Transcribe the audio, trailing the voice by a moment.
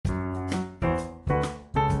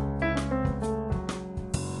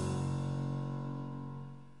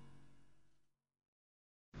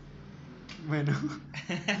Bueno,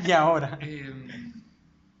 y ahora, Eh,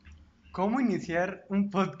 ¿cómo iniciar un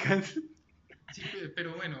podcast? sí,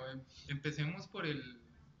 pero bueno, empecemos ¿Por el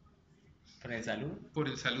salud? por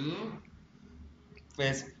el saludo.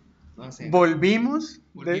 Pues, no sé. Volvimos.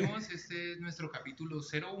 Volvimos, este es nuestro capítulo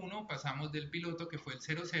 01, pasamos del piloto que fue el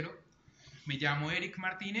 00. Me llamo Eric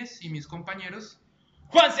Martínez y mis compañeros,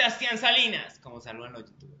 Juan Sebastián Salinas, como saludan los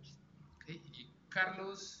youtubers. ok, y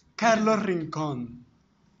Carlos. Carlos Rincón.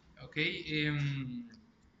 Ok, el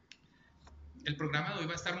programa de hoy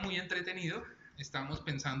va a estar muy entretenido. Estamos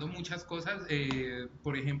pensando muchas cosas.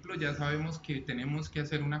 Por ejemplo, ya sabemos que tenemos que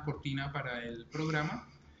hacer una cortina para el programa.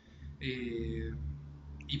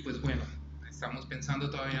 Y pues bueno, estamos pensando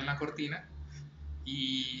todavía en la cortina.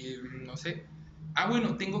 Y no sé. Ah,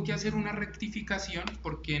 bueno, tengo que hacer una rectificación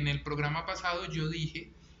porque en el programa pasado yo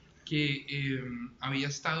dije que había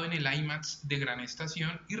estado en el IMAX de Gran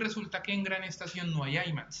Estación y resulta que en Gran Estación no hay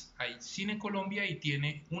IMAX, hay Cine Colombia y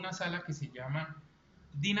tiene una sala que se llama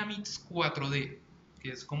Dynamix 4D,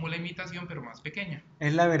 que es como la imitación pero más pequeña.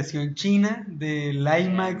 Es la versión china del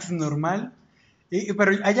IMAX normal.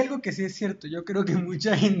 Pero hay algo que sí es cierto. Yo creo que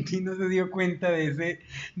mucha gente no se dio cuenta de ese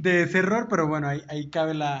error, pero bueno, ahí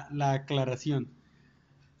cabe la aclaración.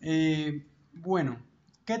 Bueno,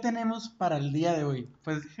 ¿qué tenemos para el día de hoy?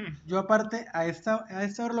 Pues yo aparte, a esta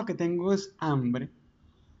hora lo que tengo es hambre,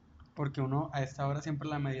 porque uno a esta hora siempre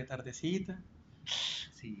la media tardecita.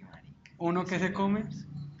 Sí, marica. ¿Uno qué se come?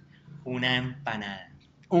 Una empanada.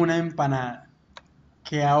 Una empanada,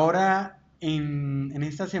 que ahora en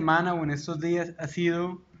esta semana o en estos días ha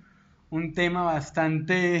sido un tema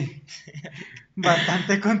bastante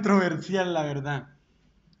controversial, la verdad.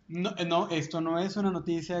 No, esto no es una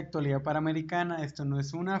noticia de actualidad panamericana, esto no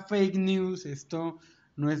es una fake news, esto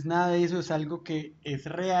no es nada de eso, es algo que es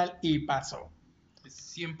real y pasó.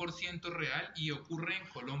 Es 100% real y ocurre en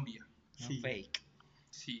Colombia. No Sí. fake.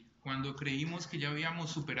 Sí, cuando creímos que ya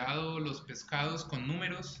habíamos superado los pescados con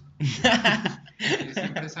números, que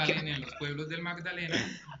siempre salen en los pueblos del Magdalena,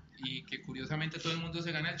 y que curiosamente todo el mundo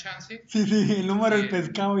se gana el chance. Sí, el número del Eh,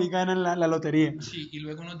 pescado y ganan la lotería. Sí, y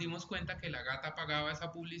luego nos dimos cuenta que la gata pagaba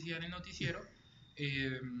esa publicidad en el noticiero.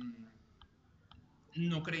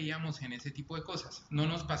 No creíamos en ese tipo de cosas, no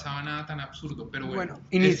nos pasaba nada tan absurdo, pero bueno,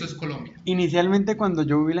 esto es Colombia. Inicialmente cuando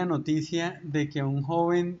yo vi la noticia de que un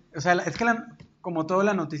joven, o sea, es que como todo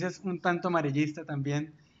la noticia es un tanto amarillista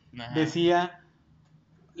también, Ajá. decía,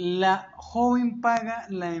 la joven paga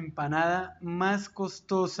la empanada más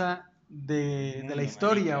costosa de la Mundo,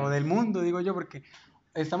 historia marica. o del mundo, digo yo, porque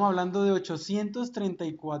estamos hablando de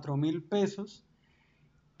 834.000 pesos,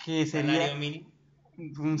 que sería Salario mínimo.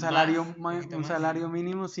 un salario, Más, un poquito un más. salario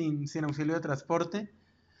mínimo sin auxilio de transporte.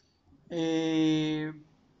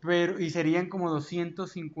 Y serían como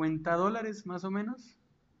 $250 más o menos.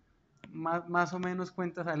 Más o menos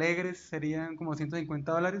cuentas alegres serían como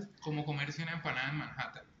 $150. Como comerse una empanada en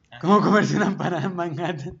Manhattan, Como comerse una empanada en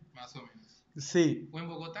Manhattan. más o menos. Sí. O en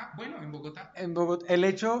Bogotá, bueno, en Bogotá. En Bogotá, el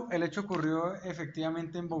hecho ocurrió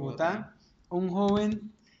efectivamente en Bogotá. Un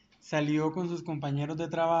joven salió con sus compañeros de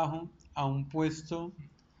trabajo a un puesto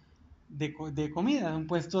de comida, un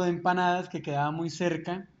puesto de empanadas que quedaba muy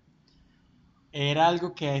cerca. Era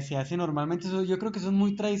algo que se hace normalmente, yo creo que eso es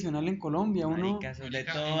muy tradicional en Colombia. Marica, eso es de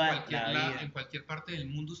Marica, toda la vida. en cualquier parte del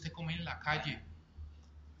mundo usted come en la calle.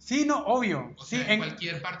 Sí, no, obvio. O Sí, sea, en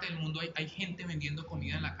cualquier parte del mundo hay gente vendiendo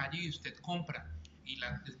comida en la calle y usted compra. Y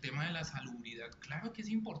el tema de la salubridad, claro que es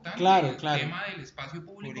importante. Claro, el claro. tema del espacio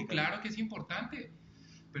público, claro que es importante.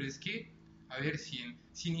 Pero es que, a ver, si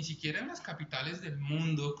ni siquiera en las capitales del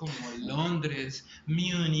mundo como Londres,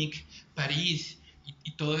 Múnich, París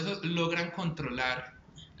y todo eso logran controlar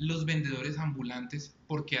los vendedores ambulantes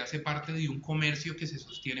porque hace parte de un comercio que se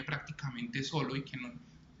sostiene prácticamente solo y que no,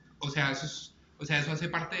 o sea, eso hace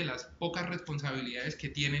parte de las pocas responsabilidades que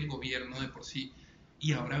tiene el gobierno de por sí.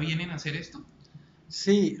 Y ahora vienen a hacer esto.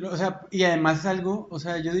 sí, o sea, y además es algo, o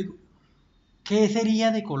sea, yo digo, ¿qué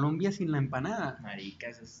sería de Colombia sin la empanada? Marica,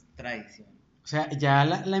 eso es tradición. O sea, ya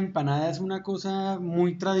la empanada es una cosa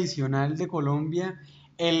muy tradicional de Colombia.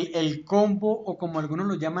 El combo, o como algunos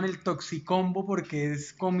lo llaman, el toxicombo, porque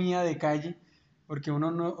es comida de calle, porque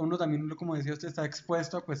uno también, como decía usted, está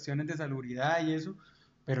expuesto a cuestiones de salubridad y eso,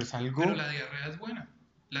 pero es algo... Pero la diarrea es buena.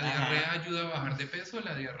 La diarrea ayuda a bajar de peso,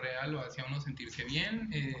 la diarrea lo hace a uno sentirse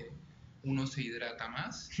bien, uno se hidrata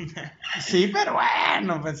más. Sí, pero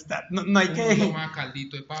bueno, pues no hay Uno que... toma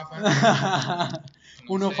caldito de papa.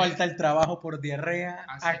 Uno sé, falta al trabajo por diarrea,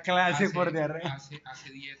 a clase por diarrea. Hace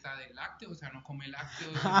dieta de lácteos, o sea, no come lácteos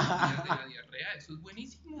en los días de la diarrea. Eso es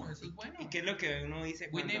buenísimo, eso es bueno. ¿Y qué es lo que uno dice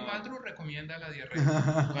Winnie cuando, Paltrow recomienda la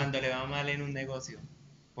diarrea. cuando le va mal en un negocio?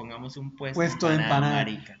 Pongamos un puesto Puesto de empanada, empanadas.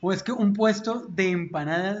 marica. O es que un puesto de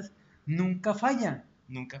empanadas nunca falla.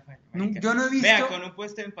 Nunca falla, Nu- marica. yo no he visto... Vea, con un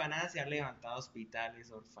puesto de empanadas se han levantado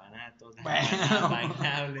hospitales, orfanatos, Bueno.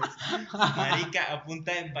 bailables. Marica, a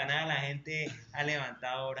punta de empanada la gente ha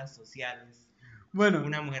levantado obras sociales. Bueno,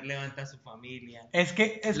 Una mujer levanta a su familia. es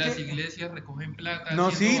Las que... iglesias recogen plata. No,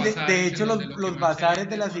 haciendo sí, bazares de en hecho donde lo que los más se bazares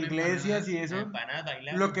vende de las son iglesias empanadas. y eso, Empanadas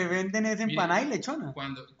bailables. lo que venden es Mire, empanada y lechona.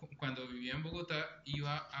 Cuando vivía en Bogotá,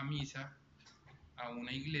 iba a misa a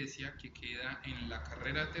una iglesia que queda en la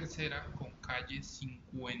carrera tercera con calle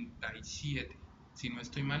 57. Si no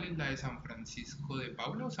estoy mal, es la de San Francisco de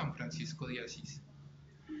Paula o San Francisco de Asís.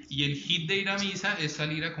 Y el hit de ir a misa es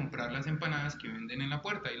salir a comprar las empanadas que venden en la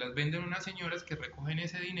puerta. Y las venden unas señoras que recogen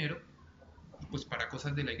ese dinero pues para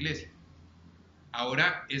cosas de la iglesia.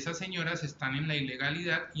 Ahora esas señoras están en la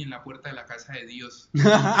ilegalidad y en la puerta de la casa de Dios.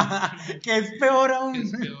 Que es peor aún. Que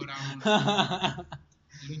es peor aún.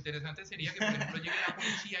 Lo interesante sería que, por ejemplo, llegue la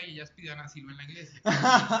policía y ellas pidan asilo en la iglesia.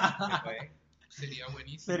 Sería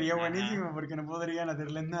buenísimo. Sería buenísimo porque no podrían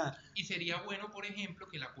hacerles nada. Y sería bueno, por ejemplo,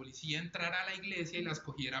 que la policía entrara a la iglesia y las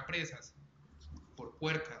cogiera presas por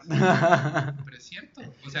puercas. Pero es cierto,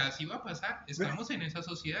 o sea, así va a pasar. Estamos en esa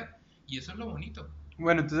sociedad y eso es lo bonito.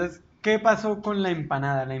 Bueno, entonces, ¿qué pasó con la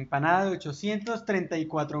empanada? La empanada de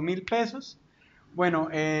 834,000 pesos. Bueno,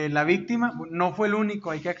 la víctima no fue el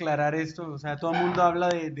único, hay que aclarar esto. O sea, todo el mundo habla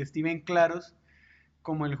de Steven Claros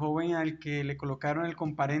como el joven al que le colocaron el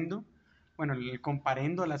comparendo. Bueno, el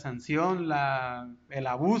comparendo, la sanción, el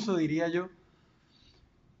abuso, diría yo.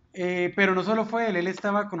 Pero no solo fue él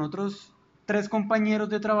estaba con otros 3 compañeros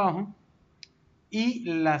de trabajo y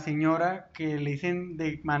la señora que le dicen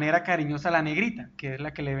de manera cariñosa la negrita, que es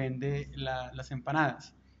la que le vende las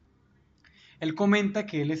empanadas. Él comenta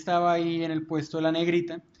que él estaba ahí en el puesto de la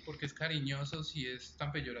negrita. Porque es cariñoso si es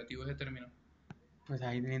tan peyorativo ese término. Pues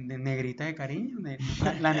hay de negrita de cariño,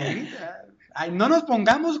 la negrita. Ay, no nos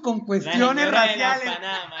pongamos con cuestiones señora de la raciales,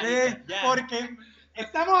 empanada, marica, ya. porque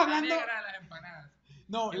estamos hablando... La negra de las empanadas.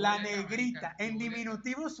 No, Qué la boleta, negrita, marica, qué en boleta.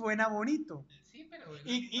 diminutivo suena bonito. Sí, pero es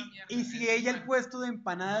Y una mierda, si es ella el igual. puesto de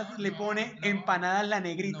empanadas le pone no, empanadas la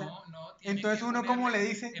negrita, No, tiene entonces que uno como le ponerle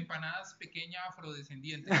dice... empanadas pequeñas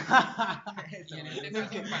afrodescendientes. Y en este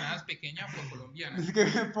caso empanadas pequeñas afrocolombianas. Es que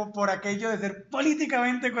por aquello de ser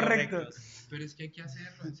políticamente correctos. Pero es que hay que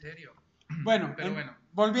hacerlo, en serio. Bueno, Pero bueno.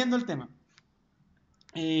 volviendo al tema.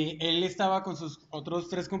 Él estaba con sus otros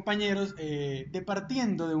 3 compañeros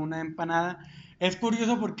departiendo de una empanada. Es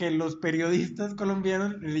curioso porque los periodistas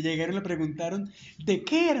colombianos le llegaron y le preguntaron de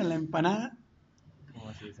qué era la empanada.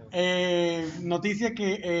 Noticia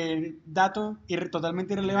que dato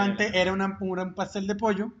totalmente irrelevante, era un pastel de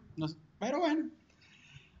pollo, no sé, pero bueno.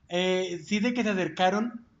 Sí, de que se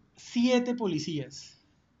acercaron 7 policías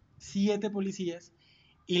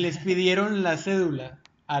y les pidieron la cédula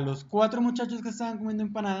a los 4 muchachos que estaban comiendo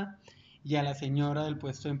empanada y a la señora del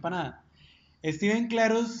puesto de empanada. Steven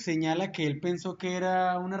Claros señala que él pensó que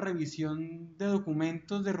era una revisión de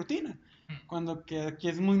documentos de rutina, cuando que aquí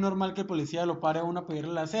es muy normal que el policía lo pare a uno a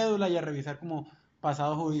pedirle la cédula y a revisar como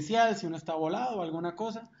pasado judicial, si uno está volado o alguna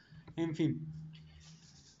cosa, en fin.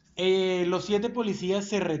 Los 7 policías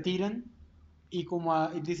se retiran y como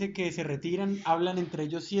dice que se retiran, hablan entre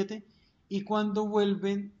ellos 7 y cuando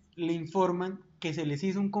vuelven le informan que se les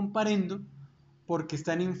hizo un comparendo porque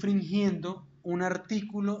están infringiendo un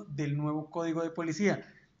artículo del nuevo Código de Policía.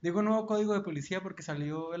 Digo nuevo Código de Policía porque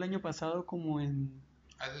salió el año pasado como en...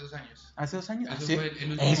 Hace 2 años. ¿Hace 2 años? Eso fue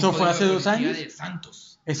el último ¿Eso fue código hace de 2 policía años? de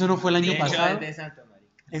Santos. ¿Eso no fue el año De hecho, pasado? es de Santo,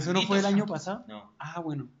 marica. ¿Eso no fue el año Santos. pasado? No. Ah,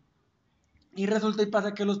 bueno. Y resulta y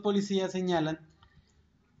pasa que los policías señalan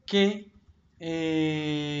que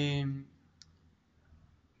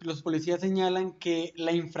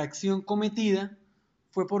la infracción cometida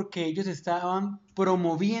fue porque ellos estaban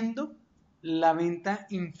promoviendo la venta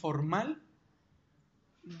informal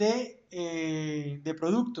de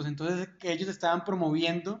productos. Entonces que ellos estaban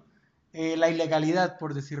promoviendo la ilegalidad,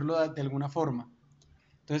 por decirlo de alguna forma.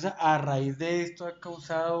 Entonces a raíz de esto ha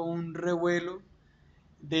causado un revuelo.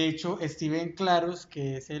 De hecho, Steven Claros,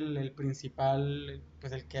 que es el principal,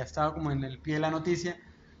 pues el que ha estado como en el pie de la noticia,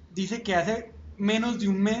 dice que hace menos de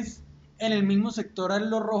un mes en el mismo sector a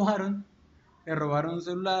él lo robaron, le robaron un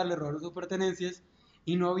celular, le robaron sus pertenencias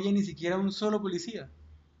y no había ni siquiera un solo policía.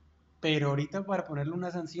 Pero ahorita para ponerle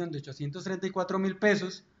una sanción de 834,000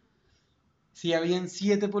 pesos, si habían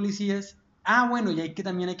 7 policías. Ah, bueno, y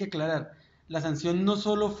también hay que aclarar, la sanción no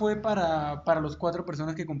solo fue para los 4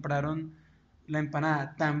 personas que compraron la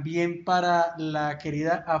empanada, también para la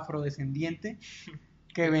querida afrodescendiente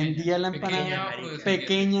que vendía la empanada,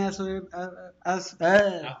 pequeña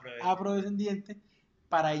afrodescendiente,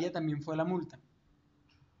 para ella también fue la multa.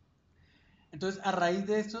 Entonces, a raíz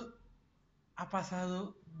de esto, ha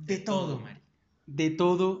pasado de todo. marica. De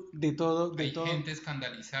todo, de todo, de Hay todo. gente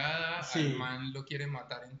escandalizada, Sí. al man lo quieren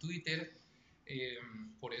matar en Twitter,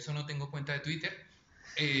 por eso no tengo cuenta de Twitter.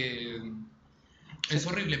 Es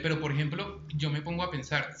horrible, pero por ejemplo, yo me pongo a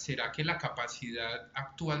pensar, ¿será que la capacidad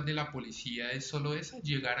actual de la policía es solo esa,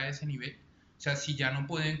 llegar a ese nivel? O sea, si ya no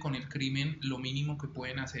pueden con el crimen, lo mínimo que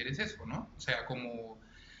pueden hacer es eso, ¿no? O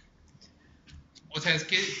sea, es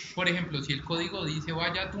que, por ejemplo, si el código dice,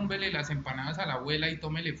 vaya, túmbele las empanadas a la abuela y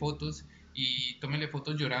tómele fotos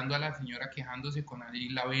llorando a la señora quejándose con ahí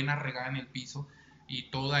la avena regada en el piso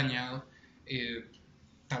y todo dañado,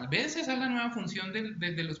 tal vez esa es la nueva función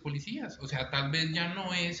de los policías. O sea, tal vez ya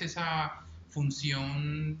no es esa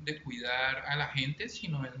función de cuidar a la gente,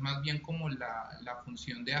 sino es más bien como la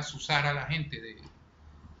función de azuzar a la gente, de,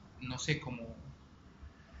 no sé, como,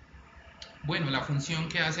 bueno, la función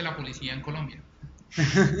que hace la policía en Colombia.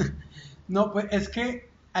 No, pues es que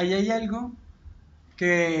ahí hay algo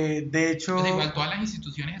que de hecho... Pues igual todas las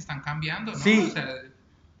instituciones están cambiando, ¿no? Sí. O sea,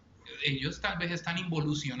 ellos tal vez están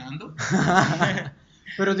involucionando.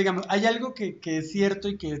 Pero digamos, hay algo que es cierto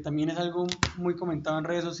y que también es algo muy comentado en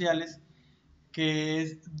redes sociales, que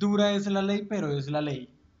es dura es la ley, pero es la ley.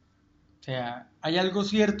 O sea, hay algo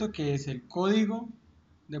cierto que es el código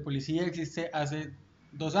de policía, existe hace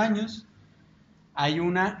 2 años. Hay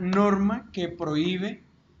una norma que prohíbe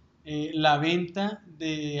la venta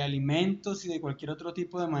de alimentos y de cualquier otro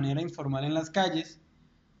tipo de manera informal en las calles,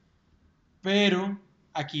 pero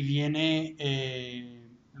aquí viene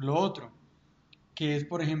lo otro, que es,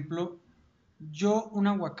 por ejemplo, yo un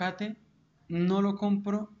aguacate no lo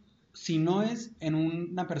compro si no es en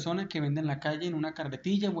una persona que vende en la calle, en una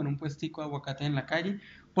carretilla o en un puestico de aguacate en la calle,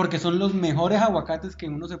 porque son los mejores aguacates que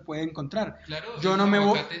uno se puede encontrar. Claro, Yo los no me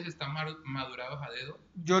voy, aguacates están madurados a dedo.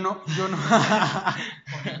 yo no,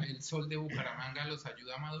 Con el sol de Bucaramanga los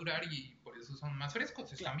ayuda a madurar y por eso son más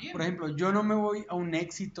frescos, están bien. por ejemplo, yo no me voy a un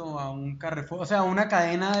Éxito, a un Carrefour, o sea, a una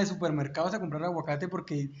cadena de supermercados a comprar aguacate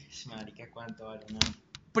porque, Marica, ¿cuánto vale una?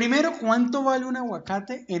 primero, ¿cuánto vale un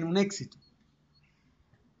aguacate en un Éxito?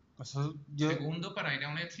 Segundo, para ir a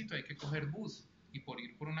un Éxito hay que coger bus y por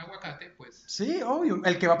ir por un aguacate, pues... Sí, obvio,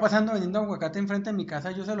 el que va pasando vendiendo aguacate enfrente de mi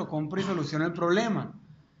casa, yo se lo compro y soluciono el problema.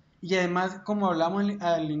 Y además, como hablamos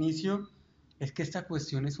al inicio, es que esta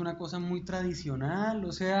cuestión es una cosa muy tradicional,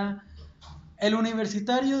 o sea, ¿el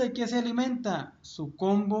universitario de qué se alimenta? Su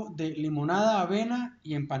combo de limonada, avena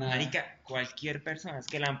y empanada. Marica, cualquier persona, es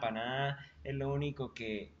que la empanada es lo único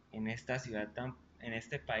que en esta ciudad en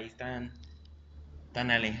este país tan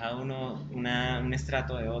alejado un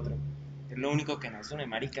estrato de otro. Es lo único que nos une,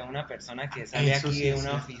 marica. Una persona que sale Eso aquí sí de es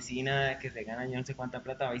una cierto. oficina que se gana yo no sé cuánta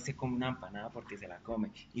plata, va y se come una empanada porque se la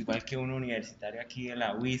come. Igual que un universitario aquí de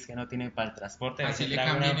la UIS que no tiene para el transporte. Así se le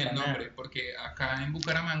traga una cambian el empanada. nombre, porque acá en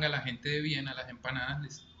Bucaramanga la gente de bien a las empanadas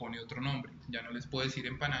les pone otro nombre. Ya no les puedo decir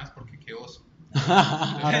empanadas porque qué oso.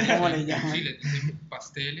 Ahora, ¿cómo le llaman? Sí, les dicen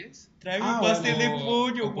pasteles. Tráeme Ah, un pastel bueno. de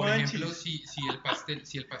pollo, O por guanchis. ejemplo, si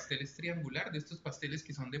el pastel es triangular, de estos pasteles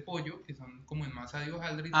que son de pollo, que son como en masa de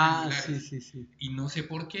hojaldre y Ah, triangulares. sí. Y no sé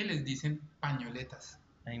por qué les dicen pañoletas.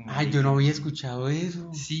 Ay, yo no había escuchado eso.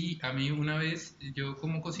 Sí, a mí una vez, yo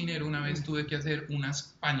como cocinero, una vez tuve que hacer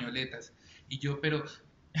unas pañoletas. Y yo, pero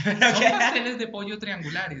son pasteles de pollo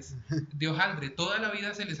triangulares, de hojaldre. Toda la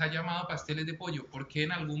vida se les ha llamado pasteles de pollo. ¿Por qué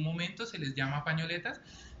en algún momento se les llama pañoletas?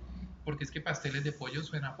 Porque es que pasteles de pollo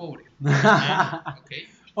suena pobre. ¿Ok?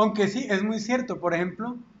 Aunque sí, es muy cierto. Por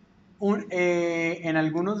ejemplo, en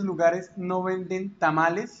algunos lugares no venden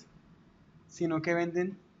tamales, sino que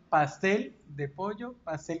venden pastel de pollo,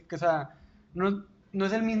 pastel, que, o sea, no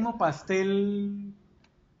es el mismo pastel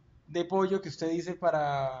de pollo que usted dice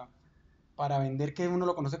para vender, que uno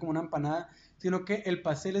lo conoce como una empanada, sino que el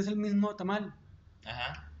pastel es el mismo tamal,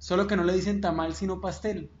 Ajá. solo que no le dicen tamal sino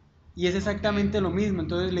pastel, y es exactamente lo mismo.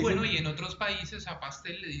 Entonces le Bueno, dicen, y en otros países a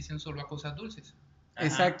pastel le dicen solo a cosas dulces. Ajá.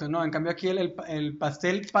 exacto, no, en cambio aquí el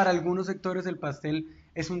pastel, para algunos sectores el pastel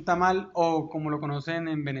es un tamal, o como lo conocen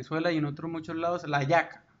en Venezuela y en otros muchos lados, la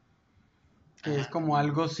yaca, que es Ajá. como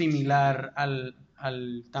algo similar al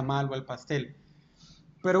tamal o al pastel.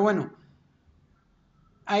 Pero bueno,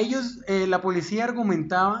 a ellos la policía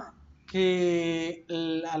argumentaba que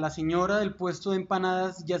a la señora del puesto de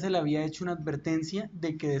empanadas ya se le había hecho una advertencia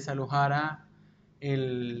de que desalojara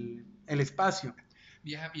el espacio.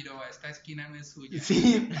 Vieja piroa, esta esquina no es suya.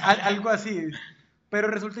 Sí, algo así. Pero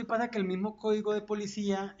resulta y pasa que el mismo código de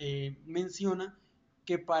policía menciona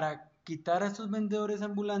que para quitar a estos vendedores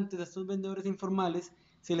ambulantes, a estos vendedores informales,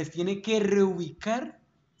 se les tiene que reubicar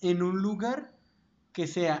en un lugar que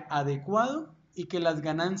sea adecuado y que las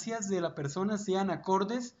ganancias de la persona sean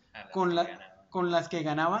acordes con las que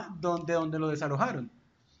ganaba donde lo desalojaron.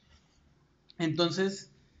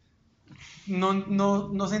 Entonces,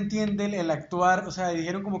 no se entiende el actuar, o sea,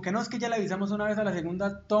 dijeron como que no, es que ya le avisamos una vez, a la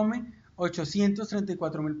segunda tome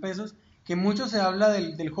 834.000 pesos, que mucho se habla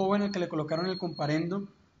del joven al que le colocaron el comparendo,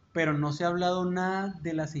 pero no se ha hablado nada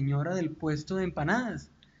de la señora del puesto de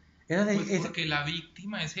empanadas. Porque la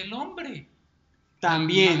víctima es el hombre.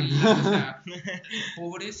 También. O sea,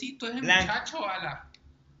 pobrecito ese muchacho, ala.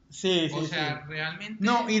 Sí. Realmente.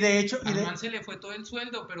 No, y de hecho. Al man se le fue todo el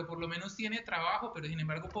sueldo, pero por lo menos tiene trabajo, pero sin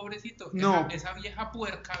embargo, pobrecito. No. Esa vieja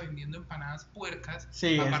puerca vendiendo empanadas puercas,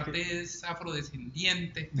 sí, aparte es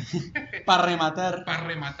afrodescendiente. Para rematar. Para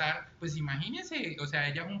rematar, pues imagínese, o sea,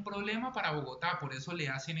 ella es un problema para Bogotá, por eso le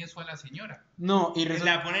hacen eso a la señora. No, y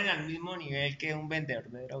la ponen al mismo nivel que un vendedor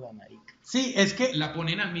de droga, marica. Sí, es que. La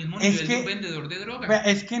ponen al mismo nivel de un vendedor de droga.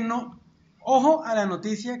 Es que no. Ojo a la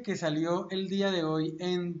noticia que salió el día de hoy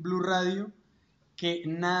en Blue Radio, que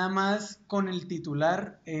nada más con el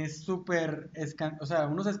titular es súper, o sea,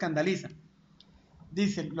 uno se escandaliza.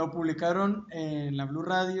 Dice, lo publicaron en la Blue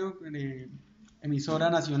Radio, emisora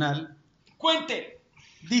nacional. ¡Cuente!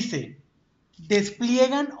 Dice,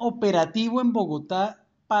 despliegan operativo en Bogotá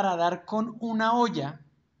para dar con una olla,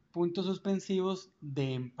 puntos suspensivos,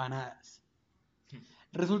 de empanadas.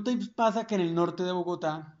 Resulta y pasa que en el norte de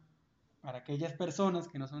Bogotá, para aquellas personas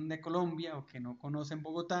que no son de Colombia o que no conocen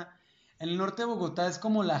Bogotá, el norte de Bogotá es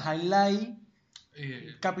como la highlight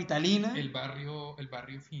capitalina. El barrio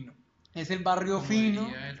fino. Es el barrio como fino.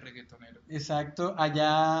 Diría el reggaetonero. Exacto,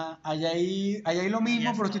 allá hay lo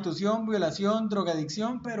mismo, prostitución, violación,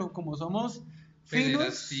 drogadicción, pero como somos finos.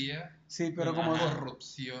 Pederastía, sí, pero como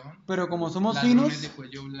corrupción. Pero como somos ladrones finos. de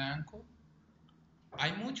cuello blanco.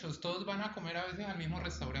 Hay muchos, todos van a comer a veces al mismo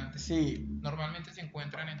restaurante. Sí. Normalmente se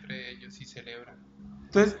encuentran entre ellos y celebran.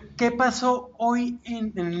 Entonces, ¿qué pasó hoy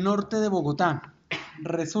en el norte de Bogotá?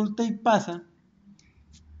 Resulta y pasa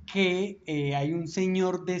que hay un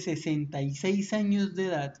señor de 66 años de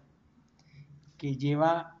edad que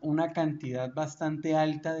lleva una cantidad bastante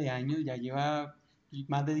alta de años, ya lleva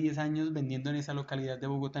más de 10 años vendiendo en esa localidad de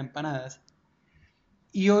Bogotá empanadas.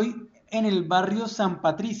 Y hoy en el barrio San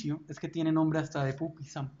Patricio, es que tiene nombre hasta de Pupi,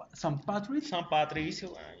 San Patricio. San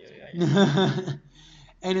Patricio,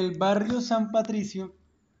 En el barrio San Patricio,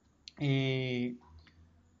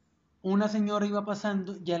 una señora iba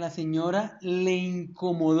pasando y a la señora le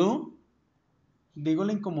incomodó, digo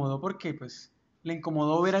le incomodó porque pues le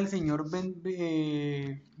incomodó ver al señor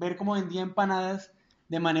ver cómo vendía empanadas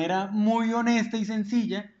de manera muy honesta y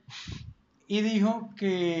sencilla, y dijo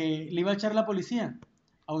que le iba a echar la policía.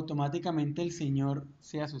 Automáticamente el señor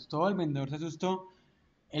se asustó, el vendedor se asustó,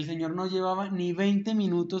 el señor no llevaba ni 20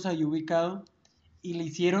 minutos ahí ubicado y le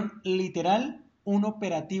hicieron literal un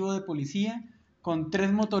operativo de policía con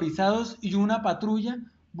 3 motorizados y una patrulla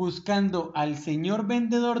buscando al señor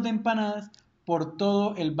vendedor de empanadas por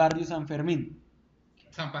todo el barrio San Fermín.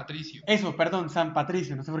 San Patricio. Eso, perdón, San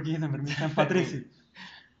Patricio, no sé por qué dije San Fermín, San Patricio.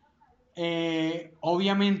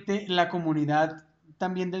 Obviamente la comunidad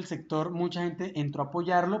también del sector, mucha gente entró a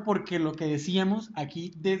apoyarlo porque lo que decíamos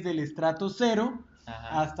aquí, desde el estrato 0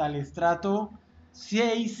 hasta el estrato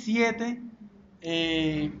 6, 7,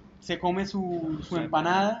 se come su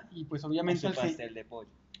empanada y pues obviamente su pastel de pollo.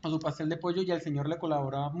 O su pastel de pollo, y al señor le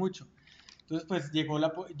colaboraba mucho. Entonces pues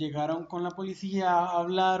llegaron con la policía,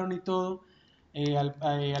 hablaron y todo.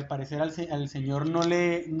 Al parecer al señor no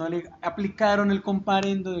le aplicaron el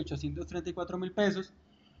comparendo de 834.000 pesos,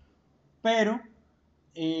 pero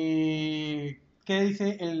 ¿qué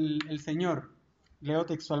dice el señor? Leo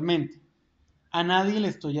textualmente: a nadie le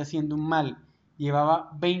estoy haciendo un mal,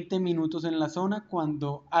 llevaba 20 minutos en la zona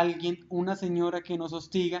cuando alguien, una señora que nos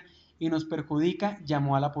hostiga y nos perjudica,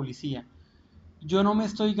 llamó a la policía. Yo me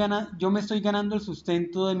estoy ganando el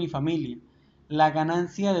sustento de mi familia. La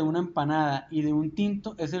ganancia de una empanada y de un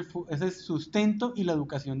tinto es el sustento y la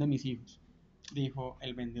educación de mis hijos, dijo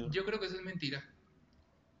el vendedor. Yo creo que eso es mentira.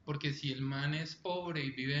 Porque si el man es pobre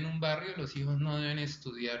y vive en un barrio, los hijos no deben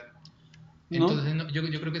estudiar. Entonces, ¿no? Yo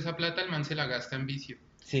creo que esa plata el man se la gasta en vicio.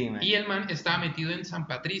 Sí, man. Y el man estaba metido en San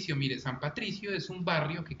Patricio. Mire, San Patricio es un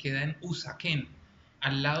barrio que queda en Usaquén,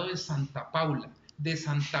 al lado de Santa Paula, de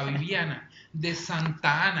Santa Viviana, de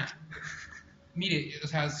Santa Ana. Mire, o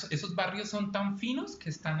sea, esos barrios son tan finos que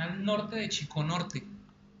están al norte de Chico Norte.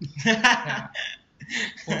 O sea,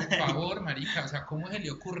 por favor, marica, o sea, ¿cómo se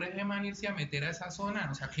le ocurre a ese man irse a meter a esa zona?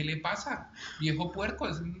 O sea, ¿qué le pasa? Viejo puerco,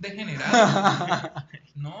 es un degenerado.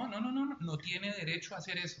 No tiene derecho a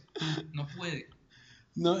hacer eso. No puede.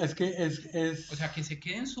 No, es que O sea, que se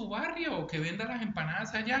quede en su barrio o que venda las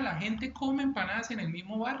empanadas allá. La gente come empanadas en el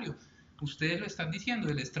mismo barrio. Ustedes lo están diciendo,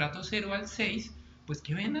 del estrato 0 al 6, pues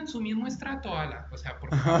que vendan su mismo estrato, ala. O sea, por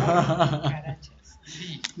favor. Carachas.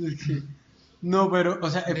 Sí, Es que... No, pero, o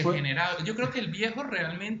sea, degenerado. Yo creo que el viejo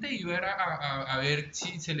realmente iba a ver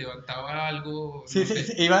si se levantaba algo, sí, no sí, sé,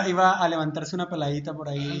 sí, iba a levantarse una peladita por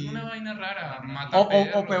ahí. alguna vaina rara, O, mata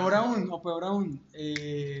perros. o peor aún,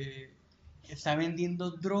 está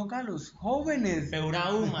vendiendo droga a los jóvenes. Peor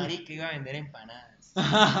aún, marica, iba a vender empanadas.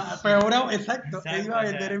 Peor aún, exacto, Exacto, iba a o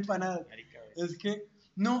sea, vender empanadas. marica, Es que,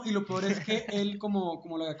 no, y lo peor es que él, como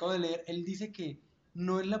lo que acabo de leer, él dice que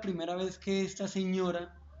no es la primera vez que esta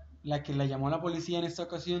señora, la que la llamó a la policía en esta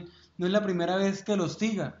ocasión, no es la primera vez que lo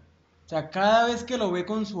hostiga. O sea, cada vez que lo ve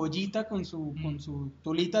con su ollita, con su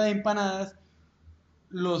tulita de empanadas,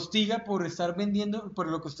 lo hostiga por estar vendiendo, por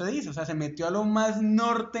lo que usted dice, o sea, se metió a lo más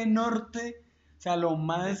norte, o sea, lo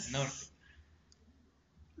más... norte.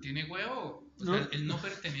 ¿Tiene huevo? O No. sea, él no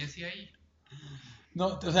pertenece ahí.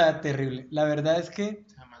 No, o sea, terrible. La verdad es que... O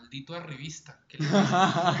sea, maldito arribista. ¿Qué le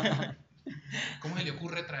pasa? ¿Cómo se le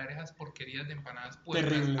ocurre traer esas porquerías de empanadas puercas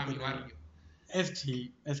Terrible, a mi terrible. barrio?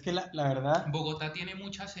 Sí, es que la verdad... Bogotá tiene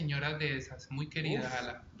muchas señoras de esas, muy queridas,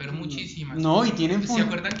 ala, pero muchísimas. No, y tienen... ¿Se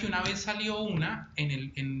acuerdan que una vez salió una en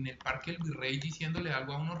el Parque El Virrey diciéndole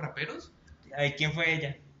algo a unos raperos? Ay, ¿quién fue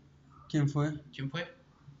ella? ¿Quién fue? ¿Quién fue?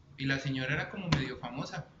 Y la señora era como medio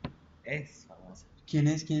famosa. Es famosa. ¿Quién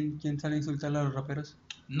es? ¿Quién sale a insultar a los raperos?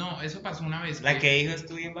 No, eso pasó una vez. ¿La que dijo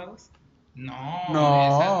estuve en vagos? No, No,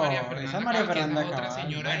 esa es María Fernanda esa es María Cabal, que Fernanda esa es otra Cabal.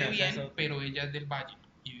 señora Bueno, de esa es bien, otra. pero ella es del Valle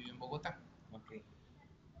y vive en Bogotá. Ok.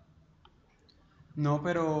 No,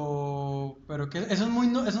 pero que eso es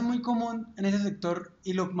muy común en ese sector,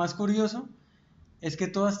 y lo más curioso es que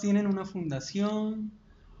todas tienen una fundación,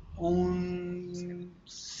 un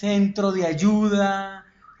centro de ayuda,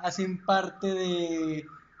 hacen parte de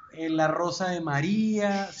la Rosa de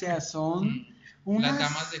María, o sea, son Las unas...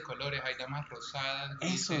 damas de colores, hay damas rosadas,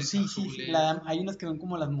 Eso, grises, sí, azules. hay unas que son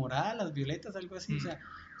como las moradas, las violetas, algo así, o Mm. sea,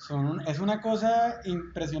 es una cosa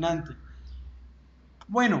impresionante.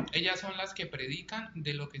 Bueno, Ellas son las que predican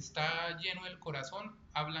de lo que está lleno el corazón,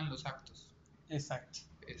 hablan los actos. exacto.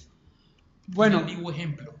 Es Bueno, un vivo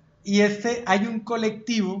ejemplo. y hay un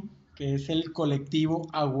colectivo, que es el colectivo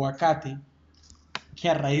Aguacate, que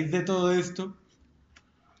a raíz de todo esto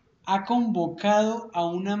ha convocado a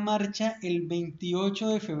una marcha el 28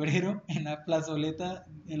 de febrero en la plazoleta,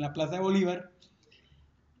 en la Plaza de Bolívar,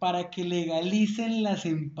 para que legalicen las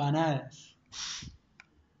empanadas.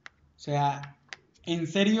 O sea, en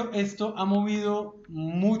serio, esto ha movido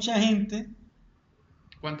mucha gente.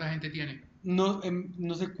 ¿Cuánta gente tiene? No,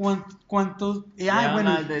 no sé cuántos. Lleva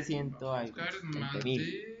Bueno, más de 100 algo. Oscar, más 20.000.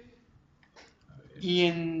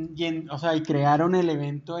 de... o sea, y crearon el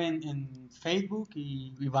evento en Facebook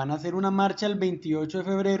y van a hacer una marcha el 28 de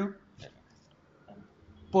febrero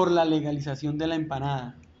por la legalización de la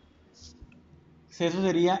empanada. Eso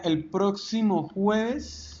sería el próximo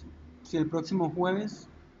jueves. Si el próximo jueves.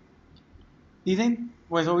 Dicen,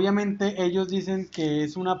 pues obviamente ellos dicen que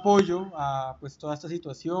es un apoyo a pues toda esta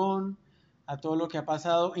situación, a todo lo que ha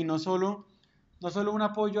pasado, y no solo un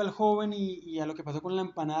apoyo al joven y a lo que pasó con la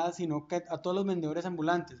empanada, sino que a todos los vendedores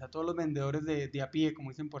ambulantes, a todos los vendedores de a pie, como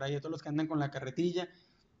dicen por ahí, a todos los que andan con la carretilla.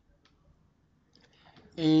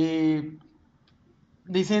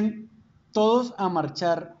 Dicen todos a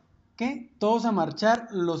marchar. ¿Qué? Todos a marchar,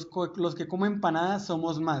 los que comen empanadas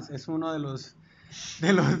somos más. Es uno de los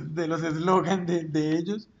eslogan de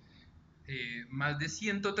ellos. Más de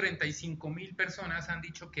 135.000 personas han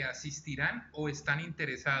dicho que asistirán o están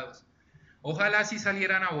interesados. Ojalá si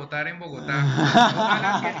salieran a votar en Bogotá.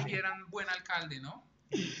 Ojalá si eligieran buen alcalde, ¿no?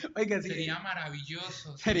 Oiga, sí. Sería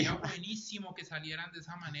maravilloso, sería buenísimo que salieran de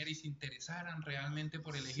esa manera y se interesaran realmente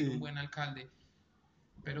por elegir un buen alcalde.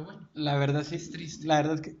 Pero bueno, la verdad sí, es triste. La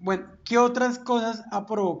verdad es que, bueno, ¿qué otras cosas ha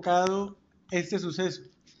provocado este suceso?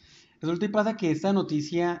 Resulta y pasa que esta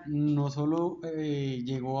noticia no solo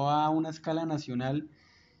llegó a una escala nacional,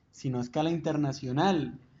 sino a escala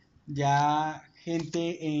internacional. Ya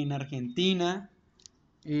gente en Argentina,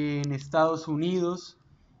 en Estados Unidos,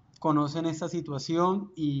 conocen esta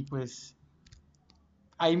situación, y pues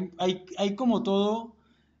hay como todo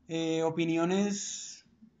opiniones.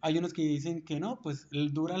 Hay unos que dicen que no, pues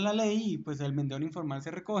dura la ley y pues el vendedor informal se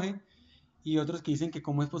recoge, y otros que dicen que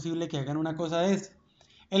cómo es posible que hagan una cosa de esta.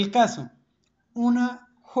 El caso, una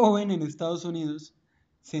joven en Estados Unidos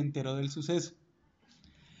se enteró del suceso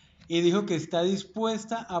y dijo que está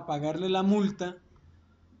dispuesta a pagarle la multa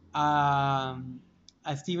a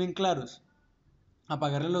Steven Claros, a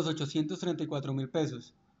pagarle los 834.000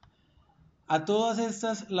 pesos. A todas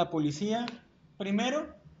estas, la policía,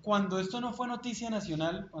 primero, cuando esto no fue noticia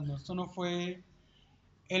nacional, cuando esto no fue,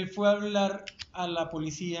 él fue a hablar a la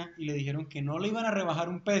policía y le dijeron que no le iban a rebajar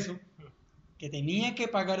un peso, que tenía que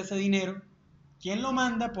pagar ese dinero. ¿Quién lo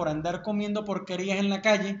manda por andar comiendo porquerías en la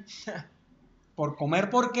calle? Por comer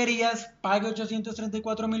porquerías, pague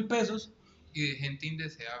 834.000 pesos. Y de gente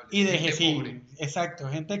indeseable, Y de gente sí, pobre. exacto,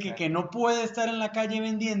 gente que no puede estar en la calle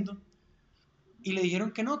vendiendo. Y le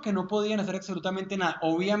dijeron que no podían hacer absolutamente nada.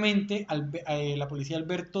 Obviamente, la policía al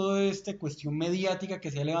ver toda esta cuestión mediática que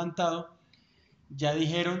se ha levantado, ya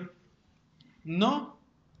dijeron, no,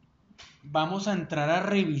 vamos a entrar a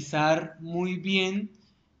revisar muy bien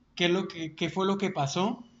qué fue lo que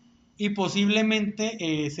pasó y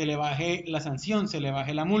posiblemente se le baje la sanción, se le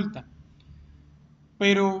baje la multa.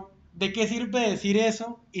 Pero, ¿de qué sirve decir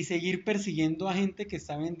eso y seguir persiguiendo a gente que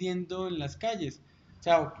está vendiendo en las calles? O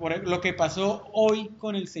sea, lo que pasó hoy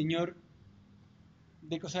con el señor,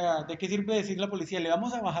 o sea, ¿de qué sirve decir la policía? Le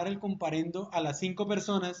vamos a bajar el comparendo a las 5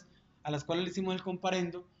 personas a las cuales le hicimos el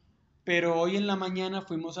comparendo, pero hoy en la mañana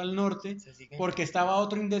fuimos al norte porque estaba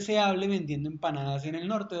otro indeseable vendiendo empanadas en el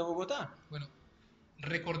norte de Bogotá. Bueno,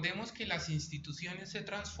 recordemos que las instituciones se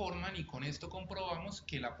transforman y con esto comprobamos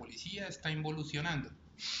que la policía está involucionando.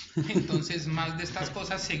 Entonces, más de estas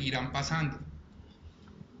cosas seguirán pasando.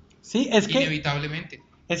 Sí, inevitablemente.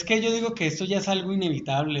 Es que yo digo que esto ya es algo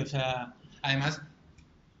inevitable, o sea... Además,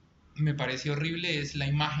 me parece horrible es la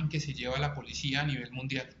imagen que se lleva la policía a nivel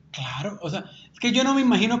mundial. Claro, o sea, es que yo no me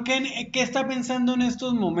imagino qué está pensando en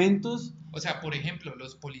estos momentos. O sea, por ejemplo,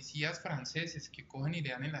 los policías franceses que cogen y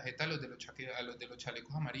le dan en la jeta a los de los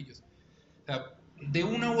chalecos amarillos. O sea, de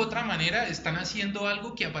una u otra manera están haciendo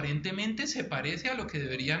algo que aparentemente se parece a lo que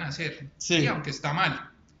deberían hacer. Sí, aunque está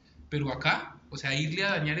mal. Pero acá, o sea, irle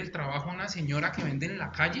a dañar el trabajo a una señora que vende en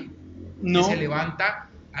la calle, que se levanta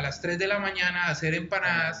a las 3 de la mañana a hacer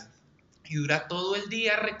empanadas y dura todo el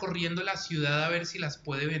día recorriendo la ciudad a ver si las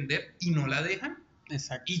puede vender y no la dejan.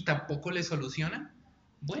 Exacto. Y tampoco le solucionan.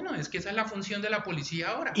 Bueno, es que esa es la función de la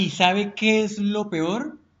policía ahora. ¿Y sabe qué es lo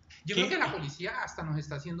peor? Yo creo que la policía hasta nos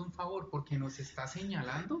está haciendo un favor porque nos está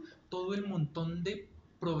señalando todo el montón de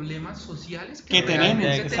problemas sociales que tenemos,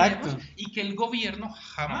 y que el gobierno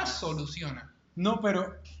jamás soluciona. No,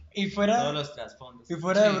 pero y fuera todos los trasfondos. Y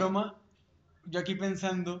fuera de broma, yo aquí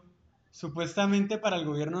pensando, supuestamente para el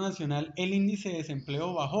gobierno nacional el índice de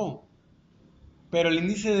desempleo bajó, pero el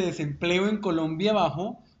índice de desempleo en Colombia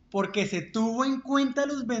bajó porque se tuvo en cuenta a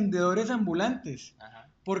los vendedores ambulantes. Ajá.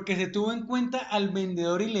 Porque se tuvo en cuenta al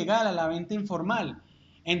vendedor ilegal, a la venta informal.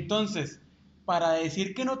 Entonces, para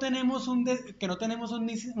decir que no tenemos un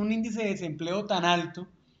índice de desempleo tan alto,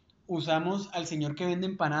 usamos al señor que vende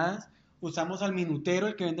empanadas, usamos al minutero,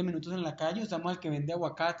 el que vende minutos en la calle, usamos al que vende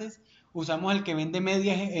aguacates, usamos al que vende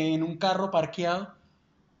medias en un carro parqueado.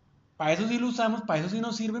 Para eso sí lo usamos, para eso sí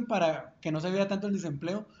nos sirven, para que no se vea tanto el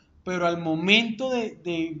desempleo, pero al momento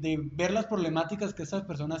de ver las problemáticas que estas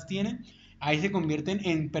personas tienen, ahí se convierten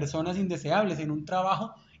en personas indeseables, en un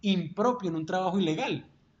trabajo impropio, en un trabajo ilegal.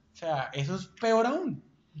 O sea, eso es peor aún.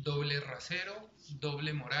 Doble rasero,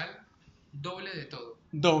 doble moral, doble de todo.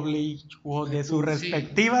 Doble hijo de sus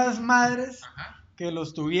respectivas madres. Ajá. Que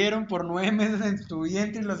los tuvieron por 9 meses en su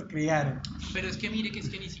vientre y los criaron. Pero es que mire que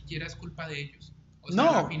ni siquiera es culpa de ellos. O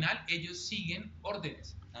sea, al final ellos siguen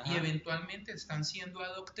órdenes. Ajá. Y eventualmente están siendo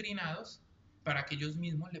adoctrinados para que ellos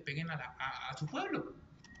mismos le peguen a su pueblo.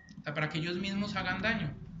 O sea, para que ellos mismos hagan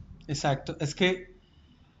daño. Exacto. Es que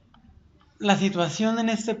la situación en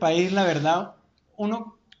este país, la verdad,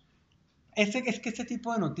 es que este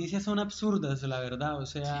tipo de noticias son absurdas, la verdad, o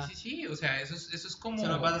sea... Sí, o sea, eso es como... Se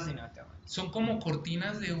lo pasa sin nada. Son como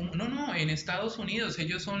cortinas de humo. No, en Estados Unidos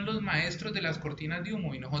ellos son los maestros de las cortinas de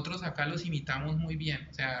humo y nosotros acá los imitamos muy bien,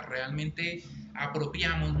 o sea, realmente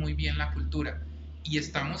apropiamos muy bien la cultura y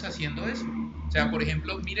estamos haciendo eso. O sea, por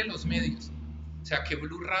ejemplo, mire los medios, o sea, que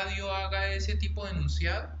Blue Radio haga ese tipo de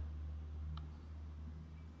enunciado,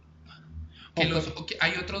 que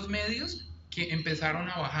hay otros medios que empezaron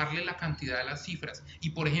a bajarle la cantidad de las cifras. Y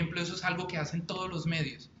por ejemplo, eso es algo que hacen todos los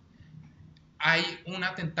medios. Hay un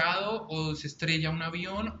atentado o se estrella un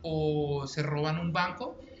avión o se roban un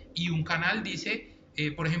banco y un canal dice,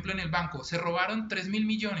 por ejemplo en el banco, se robaron 3.000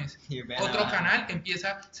 millones. Otro canal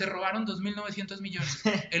empieza, se robaron 2.900 millones.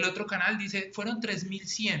 El otro canal dice, fueron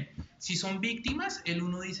 3.100. Si son víctimas, el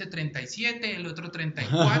uno dice 37, el otro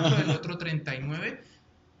 34, el otro 39.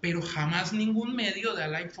 Pero jamás ningún medio da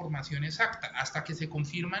la información exacta. Hasta que se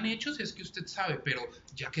confirman hechos es que usted sabe, pero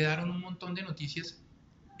ya quedaron un montón de noticias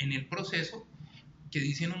en el proceso que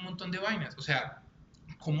dicen un montón de vainas. O sea,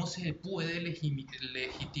 ¿cómo se puede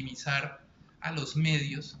legitimizar a los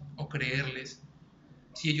medios o creerles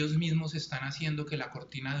si ellos mismos están haciendo que la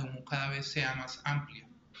cortina de humo cada vez sea más amplia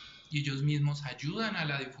y ellos mismos ayudan a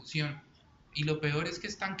la difusión? Y lo peor es que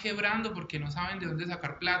están quebrando porque no saben de dónde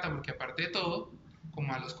sacar plata, porque aparte de todo,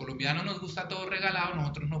 como a los colombianos nos gusta todo regalado,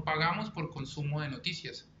 nosotros no pagamos por consumo de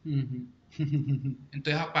noticias.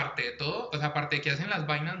 Entonces, aparte de todo, o sea, aparte de que hacen las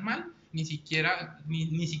vainas mal, ni siquiera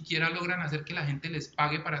logran hacer que la gente les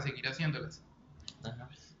pague para seguir haciéndolas. Ajá.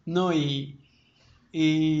 No, y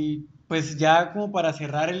pues ya como para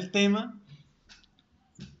cerrar el tema,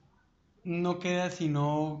 no queda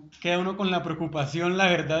queda uno con la preocupación, la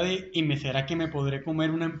verdad, ¿y me será que me podré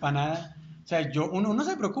comer una empanada? O sea, uno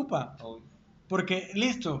se preocupa, porque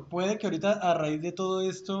listo, puede que ahorita a raíz de todo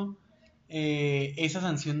esto, esa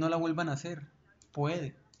sanción no la vuelvan a hacer,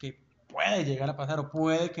 puede llegar a pasar o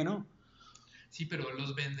puede que no. Sí, pero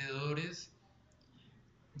los vendedores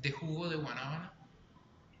de jugo de guanábana,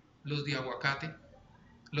 los de aguacate,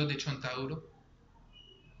 los de chontaduro,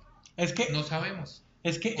 es que no sabemos.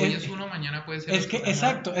 Es que hoy es uno, mañana puede ser otro.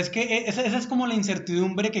 Exacto, es que esa es como la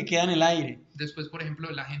incertidumbre que queda en el aire. Después, por ejemplo,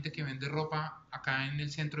 la gente que vende ropa acá en el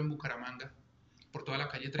centro en Bucaramanga, por toda la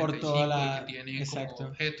calle 35, y que tiene como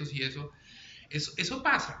objetos y eso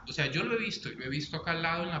pasa. O sea, yo lo he visto acá al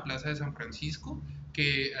lado en la plaza de San Francisco,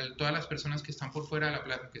 que todas las personas que están por fuera de la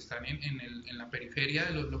plaza, que están en la periferia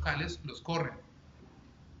de los locales, los corren.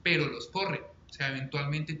 Pero los corren, o sea,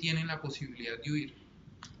 eventualmente tienen la posibilidad de huir.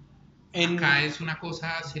 Acá es una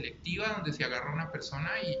cosa selectiva donde se agarra a una persona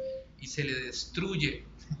y se le destruye.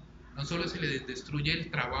 No solo se le destruye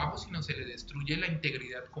el trabajo, sino se le destruye la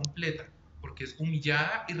integridad completa, porque es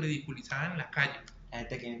humillada y ridiculizada en la calle. La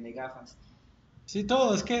gente que vende gafas. Sí,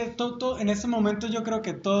 todo, es que todo, en este momento yo creo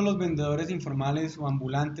que todos los vendedores informales o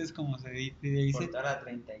ambulantes, como se dice, por toda la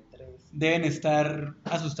 33, deben estar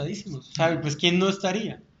asustadísimos, ¿sabes? Pues ¿quién no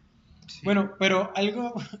estaría? Sí. Bueno, pero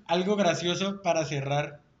algo gracioso para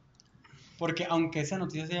cerrar, porque aunque esa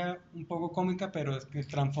noticia sea un poco cómica, pero es que el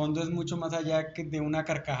trasfondo es mucho más allá que de una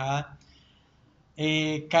carcajada.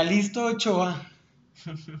 Calixto Ochoa,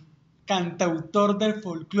 cantautor del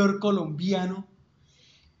folclore colombiano,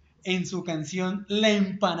 en su canción La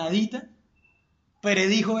Empanadita,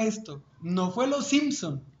 predijo esto. No fue Los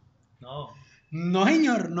Simpson. No,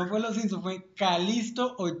 señor, no fue Los Simpson, fue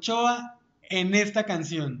Calixto Ochoa en esta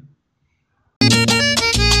canción.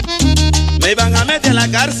 Me iban a meter en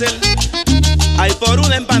la cárcel, ay, por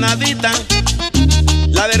una empanadita.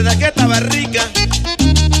 La verdad que estaba rica,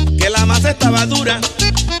 que la masa estaba dura,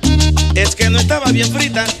 es que no estaba bien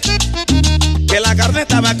frita, que la carne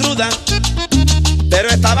estaba cruda, pero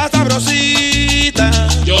estaba sabrosita.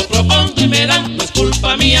 Yo propongo y me dan, no es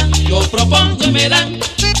culpa mía. Yo propongo y me dan.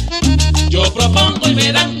 Yo propongo y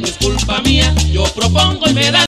me dan, no es culpa mía. Yo propongo y me dan.